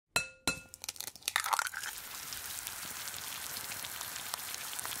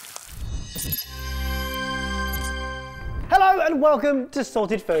Hello and welcome to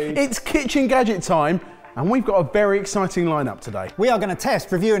Sorted Food. It's kitchen gadget time, and we've got a very exciting lineup today. We are going to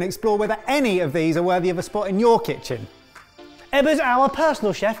test, review and explore whether any of these are worthy of a spot in your kitchen. Ebbers, our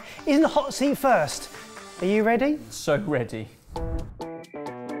personal chef, is in the hot seat first. Are you ready? So ready.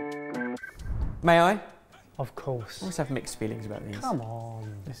 May I? Of course. I always have mixed feelings about these. Come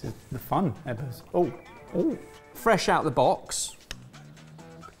on. This is the fun, Ebbers. Oh, fresh out the box.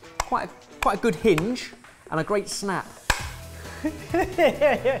 Quite a good hinge and a great snap.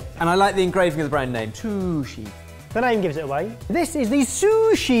 And I like the engraving of the brand name, Sushi. The name gives it away. This is the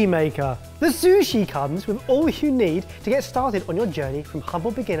sushi maker. The sushi comes with all you need to get started on your journey from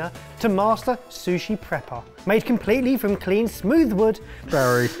humble beginner to master sushi prepper. Made completely from clean, smooth wood.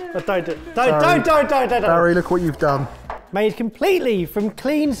 Barry. Don't. Barry, look what you've done. Made completely from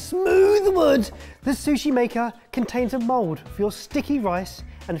clean, smooth wood, the sushi maker contains a mould for your sticky rice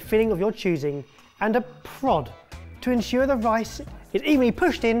and filling of your choosing, and a prod to ensure the rice is evenly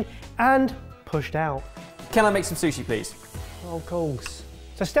pushed in and pushed out. Can I make some sushi, please? Of course.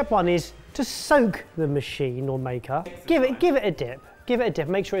 So step one is to soak the machine or maker. Give it a dip. Give it a dip.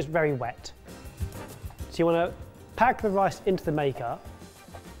 Make sure it's very wet. So you want to pack the rice into the maker.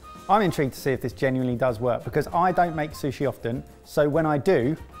 I'm intrigued to see if this genuinely does work, because I don't make sushi often, so when I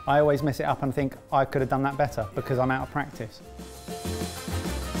do, I always mess it up and think I could have done that better because I'm out of practice.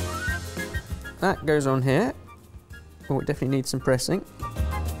 That goes on here. Oh, it definitely needs some pressing.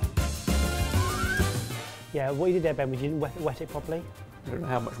 Yeah, what you did there, Ben, was you didn't wet it properly. I don't know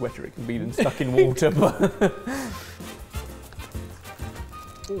how much wetter it can be than stuck in water, but...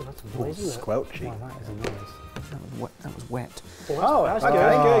 Ooh, that's a noise, isn't it? Squelchy. Oh, that is a noise. That was wet. Oh, that's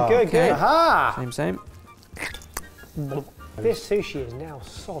okay. good. Aha! Same. This sushi is now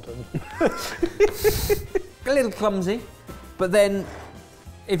sodden. A little clumsy, but then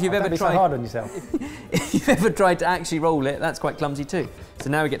if you've ever Don't be tried... so hard on yourself. If you've ever tried to actually roll it, that's quite clumsy too. So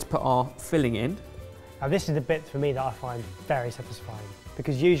now we get to put our filling in. Now this is the bit for me that I find very satisfying,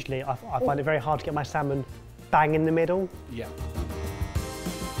 because usually I find it very hard to get my salmon bang in the middle. Yeah.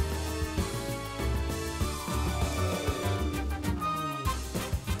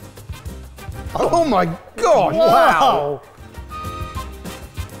 Oh my God! Wow!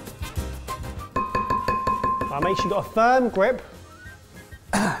 Right, make sure you've got a firm grip.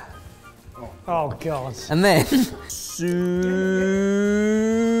 Oh God. And then... Sushi!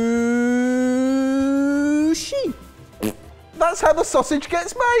 That's how the sausage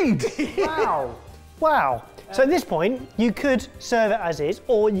gets made! Wow. Wow. So at this point, you could serve it as is,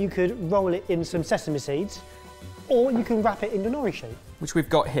 or you could roll it in some sesame seeds, or you can wrap it in the nori sheet. Which we've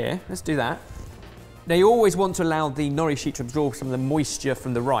got here. Let's do that. Now you always want to allow the nori sheet to absorb some of the moisture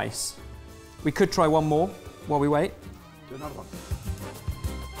from the rice. We could try one more while we wait. Do another one.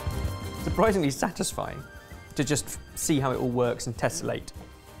 Surprisingly satisfying to just see how it all works and tessellate.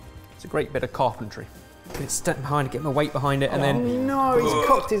 It's a great bit of carpentry. Get it stuck behind it, get my weight behind it, and then... No, he's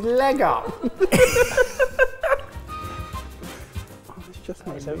cocked his leg up.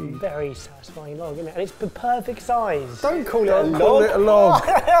 It's a very satisfying log, isn't it? And it's the perfect size. Don't call it a log. Call it a log.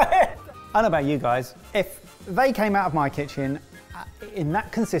 I don't know about you guys, if they came out of my kitchen in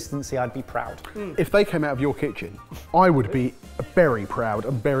that consistency, I'd be proud. If they came out of your kitchen, I would be very proud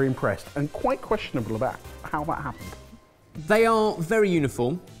and very impressed, and quite questionable about how that happened. They are very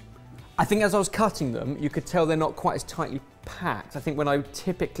uniform. I think as I was cutting them, you could tell they're not quite as tightly packed. I think when I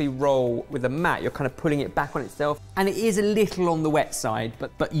typically roll with a mat, you're kind of pulling it back on itself. And it is a little on the wet side,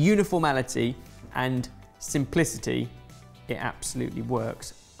 but uniformality and simplicity, it absolutely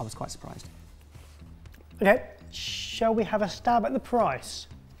works. I was quite surprised. Okay, shall we have a stab at the price?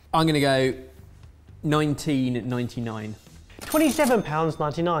 I'm gonna go £19.99.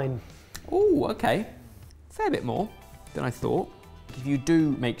 £27.99. Oh, okay. Fair bit more than I thought. If you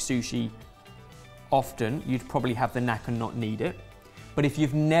do make sushi often, you'd probably have the knack and not need it. But if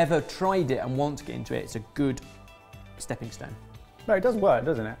you've never tried it and want to get into it, it's a good stepping stone. No, it does work,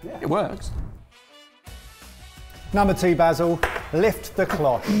 doesn't it? It works. Number 2, Basil, lift the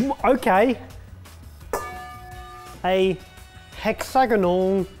cloth. Okay. A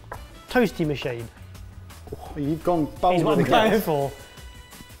hexagonal toasty machine. Oh, you've gone bold Is what I'm with going this. for.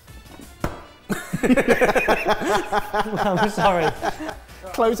 I'm sorry.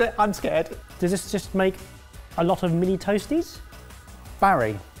 Close it, I'm scared. Does this just make a lot of mini toasties?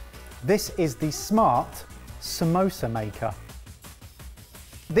 Barry, this is the smart samosa maker.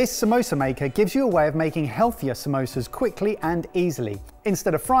 This samosa maker gives you a way of making healthier samosas quickly and easily.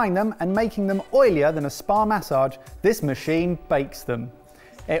 Instead of frying them and making them oilier than a spa massage, this machine bakes them.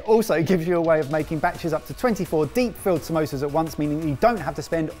 It also gives you a way of making batches up to 24 deep-filled samosas at once, meaning you don't have to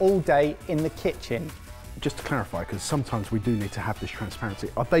spend all day in the kitchen. Just to clarify, because sometimes we do need to have this transparency,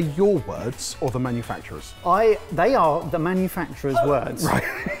 are they your words or the manufacturer's? They are the manufacturer's words. Right.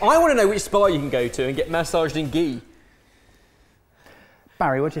 I want to know which spa you can go to and get massaged in ghee.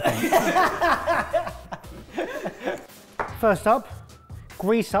 Barry, what do you think? First up,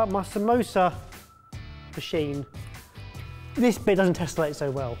 grease up my samosa machine. This bit doesn't tessellate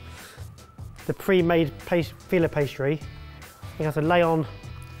so well. The pre-made filler pastry, you have to lay on.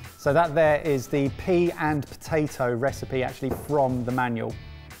 So that there is the pea and potato recipe actually from the manual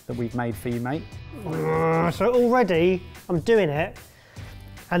that we've made for you, mate. So already I'm doing it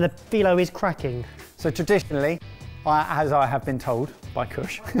and the phyllo is cracking. So traditionally, as I have been told by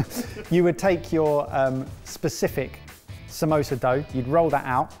Kush, you would take your specific samosa dough, you'd roll that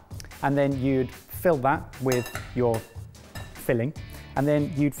out, and then you'd fill that with your filling, and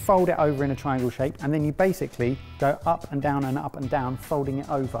then you'd fold it over in a triangle shape, and then you basically go up and down, folding it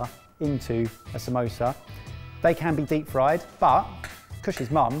over into a samosa. They can be deep fried, but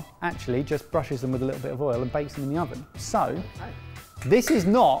Kush's mum actually just brushes them with a little bit of oil and bakes them in the oven. So this is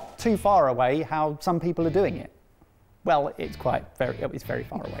not too far away how some people are doing it. Well, it's very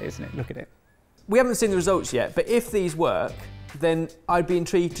far away, isn't it? Look at it. We haven't seen the results yet, but if these work, then I'd be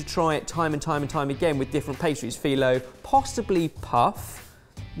intrigued to try it time and time again with different pastries, phyllo, possibly puff,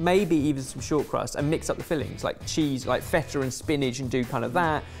 maybe even some short crust, and mix up the fillings, like cheese, like feta and spinach, and do kind of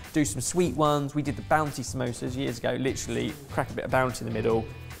that, do some sweet ones. We did the bounty samosas years ago, literally crack a bit of bounty in the middle,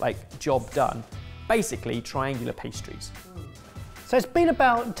 like job done. Basically, triangular pastries. So it's been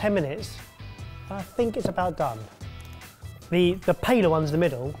about 10 minutes. I think it's about done. The paler ones in the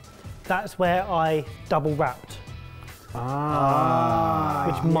middle, that's where I double wrapped.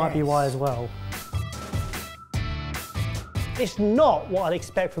 Which might be why as well. It's not what I'd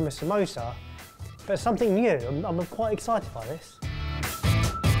expect from a samosa, but it's something new. I'm quite excited by this.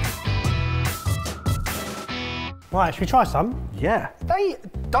 Right, should we try some? Yeah. They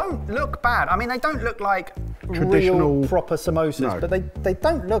don't look bad. I mean, they don't look like Traditional real proper samosas, No. but they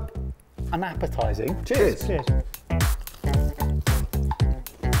don't look unappetizing. Cheers. Cheers.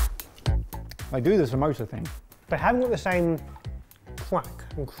 They do the samosa thing. They haven't got the same crack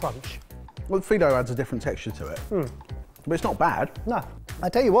and crunch. Well, the phyllo adds a different texture to it. But it's not bad. No. I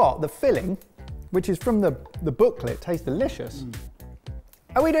tell you what, the filling, which is from the booklet, tastes delicious.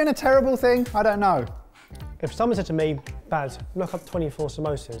 Are we doing a terrible thing? I don't know. If someone said to me, Baz, knock up 24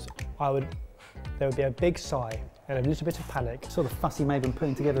 samosas, there would be a big sigh and a little bit of panic. Sort of fussy maven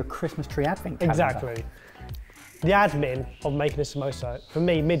putting together a Christmas tree advent calendar. Exactly. The admin of making a samosa, for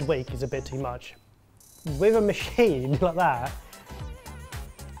me, midweek is a bit too much. With a machine like that,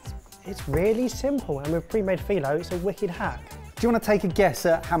 it's really simple, and with pre-made phyllo, it's a wicked hack. Do you want to take a guess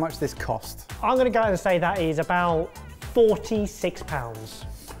at how much this cost? I'm going to go and say that is about £46.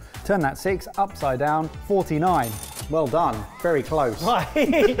 Turn that 6 upside down, 49. Well done, very close. Right,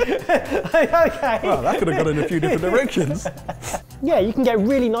 okay. Well, that could have gone in a few different directions. Yeah, you can get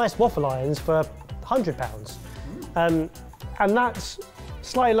really nice waffle irons for £100. And that's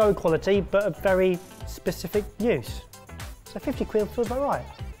slightly low quality, but a very specific use. So 50 quid feels about right.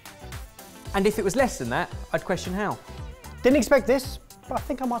 And if it was less than that, I'd question how. Didn't expect this, but I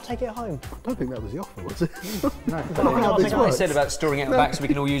think I might take it home. I don't think that was the offer, was it? No. I think I'll take it I home. said about storing it out the back so we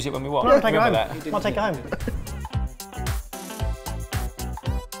can all use it when we want. I'll take it home. Remember that? I'll take it home.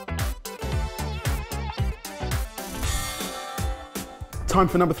 Time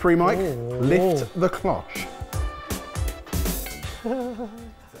for number 3, Mike. Lift the cloche.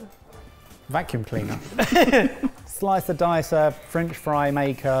 Vacuum cleaner. Slicer, dicer, French fry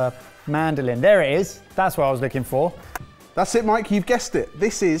maker, mandolin. There it is. That's what I was looking for. That's it, Mike, you've guessed it.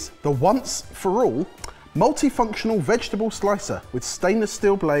 This is the Once For All multifunctional vegetable slicer with stainless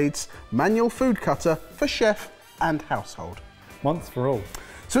steel blades, manual food cutter for chef and household. Once for all.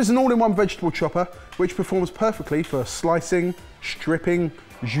 So it's an all-in-one vegetable chopper which performs perfectly for slicing, stripping,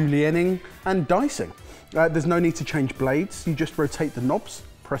 julienning and dicing. There's no need to change blades, you just rotate the knobs,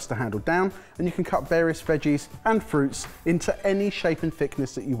 press the handle down, and you can cut various veggies and fruits into any shape and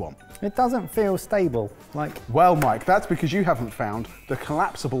thickness that you want. It doesn't feel stable, like... Well, Mike, that's because you haven't found the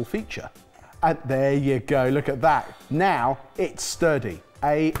collapsible feature. And there you go, look at that. Now it's sturdy,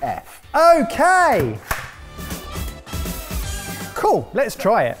 AF. Okay! Cool, let's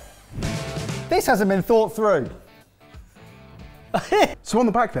try it. This hasn't been thought through. So on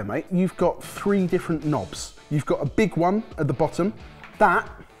the back there, mate, you've got 3 different knobs. You've got a big one at the bottom. That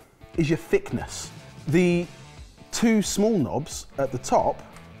is your thickness. The 2 small knobs at the top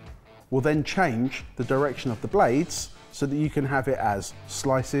will then change the direction of the blades so that you can have it as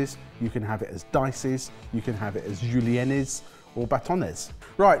slices, you can have it as dices, you can have it as juliennes or bâtonnets.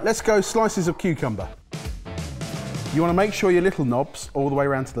 Right, let's go slices of cucumber. You want to make sure your little knobs all the way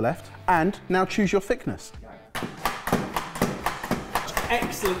around to the left, and now choose your thickness.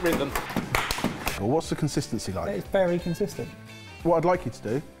 Excellent rhythm. Well, what's the consistency like? It's very consistent. What I'd like you to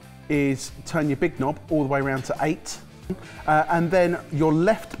do is turn your big knob all the way around to 8, and then your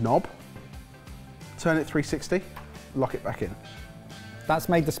left knob, turn it 360, lock it back in. That's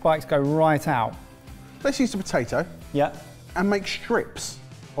made the spikes go right out. Let's use the potato Yeah. and make strips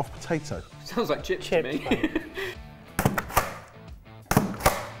of potato. Sounds like chips to me.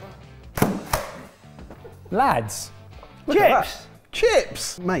 Lads, Look at that. Chips!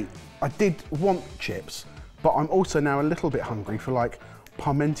 Chips! Mate, I did want chips, but I'm also now a little bit hungry for like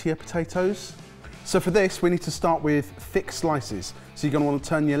Parmentier potatoes. So for this, we need to start with thick slices. So you're gonna want to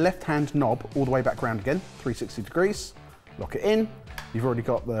turn your left-hand knob all the way back round again, 360 degrees, lock it in. You've already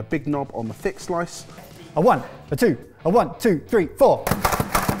got the big knob on the thick slice. a 1, a 2, a 1, 2, 3, 4.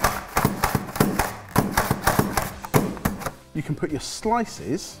 You can put your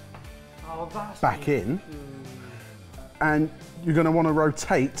slices back in, and you're going to want to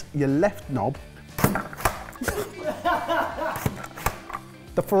rotate your left knob.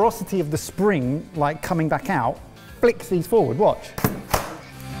 The ferocity of the spring, like coming back out, flicks these forward. Watch.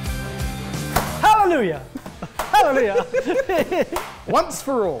 Hallelujah! Hallelujah! Once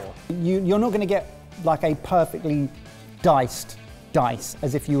for all. You're not going to get like a perfectly diced dice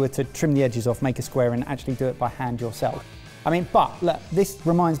as if you were to trim the edges off, make a square, and actually do it by hand yourself. I mean, but look, this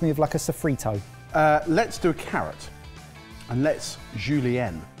reminds me of like a sofrito. Let's do a carrot, and let's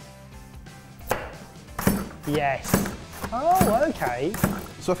julienne. Yes. Oh, okay.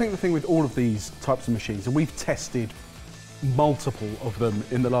 So I think the thing with all of these types of machines, and we've tested multiple of them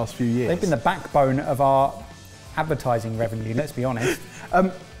in the last few years. They've been the backbone of our advertising revenue, let's be honest.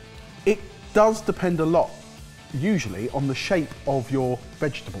 It does depend a lot, usually, on the shape of your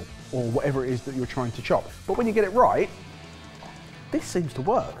vegetable or whatever it is that you're trying to chop. But when you get it right, this seems to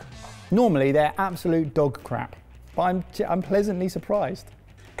work. Normally, they're absolute dog crap, but I'm pleasantly surprised.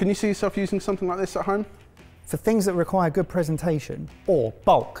 Can you see yourself using something like this at home? For things that require good presentation, or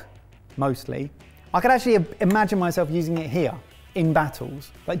bulk, mostly, I could actually imagine myself using it here, in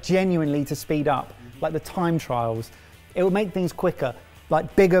battles, like genuinely to speed up, like the time trials. It will make things quicker,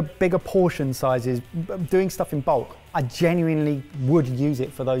 like bigger portion sizes, doing stuff in bulk. I genuinely would use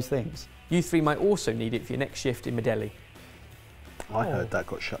it for those things. You three might also need it for your next shift in Medelli. I heard that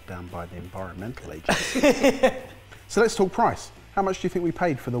got shut down by the environmental agency. So let's talk price. How much do you think we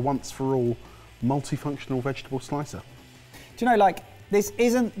paid for the once-for-all multifunctional vegetable slicer? Do you know, like, this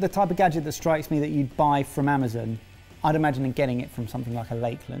isn't the type of gadget that strikes me that you'd buy from Amazon. I'd imagine getting it from something like a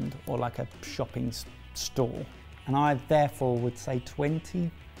Lakeland or like a shopping store. And I therefore would say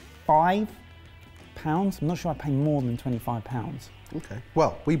 £25. I'm not sure I'd pay more than £25. Okay.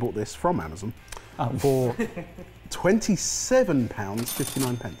 Well, we bought this from Amazon for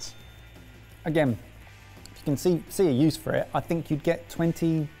 £27.59. Again, if you can see a use for it, I think you'd get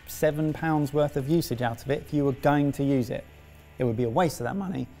 £27 worth of usage out of it if you were going to use it. It would be a waste of that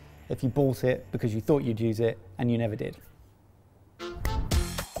money if you bought it because you thought you'd use it and you never did.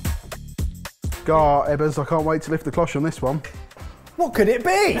 Gar, Ebbers, I can't wait to lift the cloche on this one. What could it be?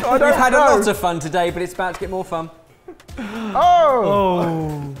 I don't We've had a know. lot of fun today, but it's about to get more fun.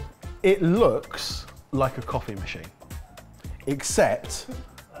 Oh! It looks like a coffee machine, except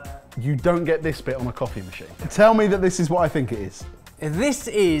you don't get this bit on a coffee machine. Tell me that this is what I think it is. This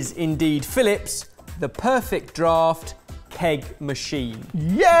is indeed Philips, the perfect draft keg machine.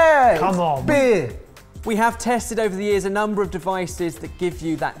 Yeah! Come on. Beer! We have tested over the years a number of devices that give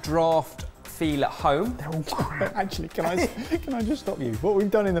you that draft feel at home. They're all crap. Actually, can I just stop you? What we've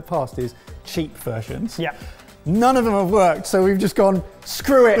done in the past is cheap versions. Yeah. None of them have worked, so we've just gone,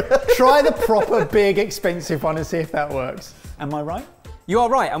 screw it, try the proper big expensive one and see if that works. Am I right? You are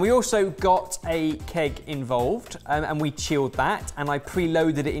right, and we also got a keg involved, and we chilled that, and I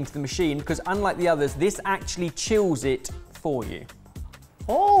preloaded it into the machine because unlike the others, this actually chills it for you.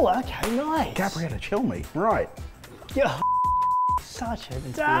 Oh, okay, nice. Gabriella, chill me. Right. Yeah. Such a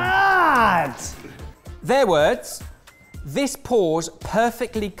dad. Their words, this pours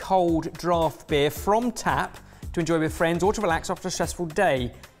perfectly cold draft beer from tap to enjoy with friends or to relax after a stressful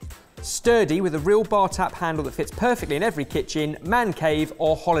day. Sturdy with a real bar tap handle that fits perfectly in every kitchen, man cave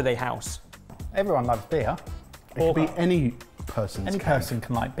or holiday house. Everyone loves beer. It could be any person's Any cave. person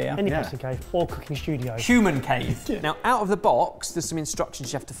can like beer. Any Yeah. person cave or cooking studio. Human cave. Now, out of the box, there's some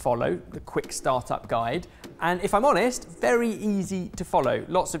instructions you have to follow, the quick startup guide. And if I'm honest, very easy to follow.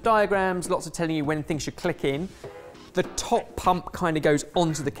 Lots of diagrams, lots of telling you when things should click in. the top pump kind of goes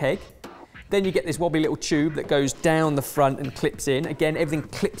onto the keg. Then you get this wobbly little tube that goes down the front and clips in. Again, everything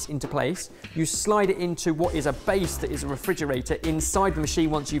clips into place. You slide it into what is a base that is a refrigerator inside the machine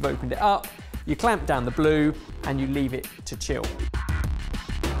once you've opened it up. You clamp down the blue and you leave it to chill.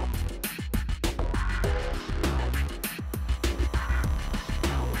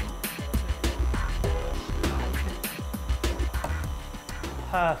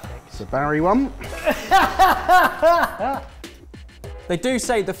 Perfect. So Barry one. They do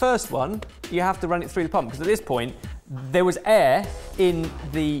say the first one, you have to run it through the pump, because at this point, there was air in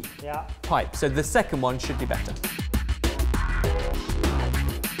the pipe. So the second one should be better.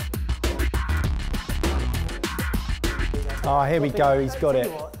 Oh, here we go, he's got it.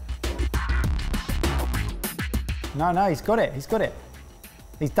 No, he's got it, he's got it.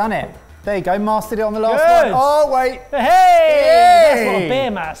 He's done it. There you go, mastered it on the last Good. one. Oh, wait. Hey! That's what a beer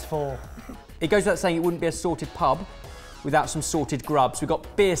mat's for. It goes without saying it wouldn't be a sorted pub without some sorted grubs. We've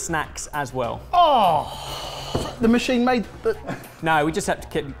got beer snacks as well. Oh! The machine made the... No, we just have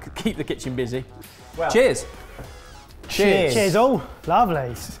to keep the kitchen busy. Well, cheers. Cheers. Cheers all.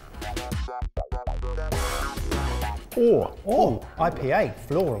 Lovely. Oh, IPA,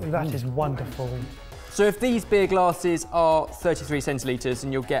 floral. That is wonderful. So if these beer glasses are 33 centilitres,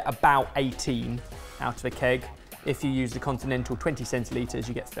 and you'll get about 18 out of a keg. If you use the Continental 20 centilitres,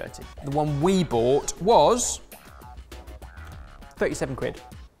 you get 30. The one we bought was 37 quid.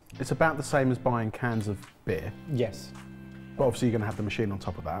 It's about the same as buying cans of beer. Yes. But obviously you're going to have the machine on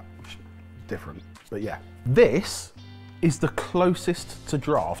top of that, which is different. But yeah, this is the closest to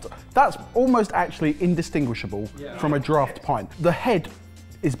draft. That's almost actually indistinguishable from a draft pint. The head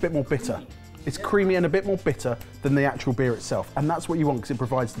is a bit more bitter. It's creamy and a bit more bitter than the actual beer itself. And that's what you want, because it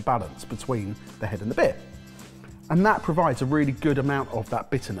provides the balance between the head and the beer. And that provides a really good amount of that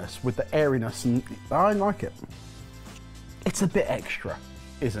bitterness with the airiness, and I like it. It's a bit extra,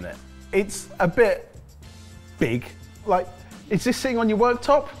 isn't it? It's a bit big. Like, is this sitting on your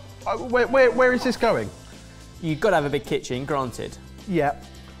worktop? Where is this going? You've got to have a big kitchen, granted. Yeah,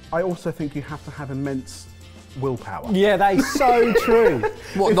 I also think you have to have immense willpower. Yeah, that is so true.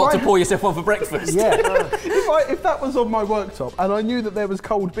 What, not to pour yourself one for breakfast? Yeah. If that was on my worktop and I knew that there was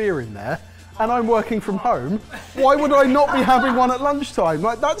cold beer in there, and I'm working from home, why would I not be having one at lunchtime?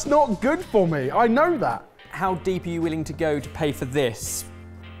 Like, that's not good for me. I know that. How deep are you willing to go to pay for this?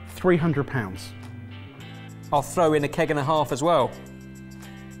 £300. I'll throw in a keg and a half as well.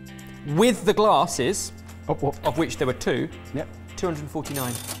 With the glasses, of which there were 2, Yep.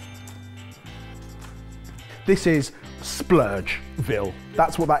 249. This is Splurgeville.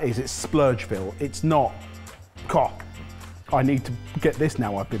 That's what that is. It's Splurgeville. It's not, I need to get this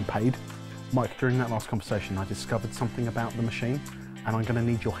now I've been paid. Mike, during that last conversation, I discovered something about the machine, and I'm going to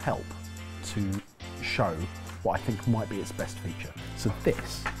need your help to show what I think might be its best feature. So this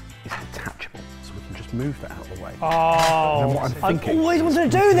is detachable, so we can just move that out of the way. Oh, And then what I'm thinking, I've always wanted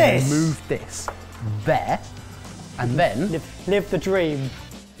to do this. Move this there, and then Live the dream.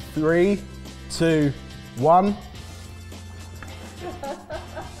 3, 2, 1.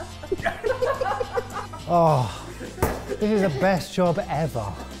 Oh, this is the best job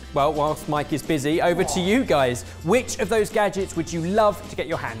ever. Well, whilst Mike is busy, over to you guys. Which of those gadgets would you love to get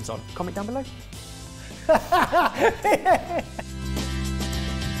your hands on? Comment down below.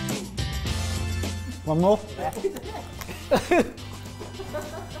 One more?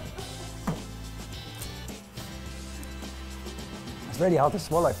 It's really hard to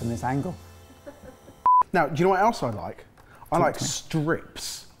swallow from this angle. Now, do you know what else I like? I like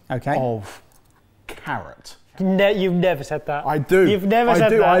strips of carrot. You've never said that. I do. You've never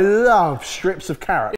said that. I do. I love strips of carrot.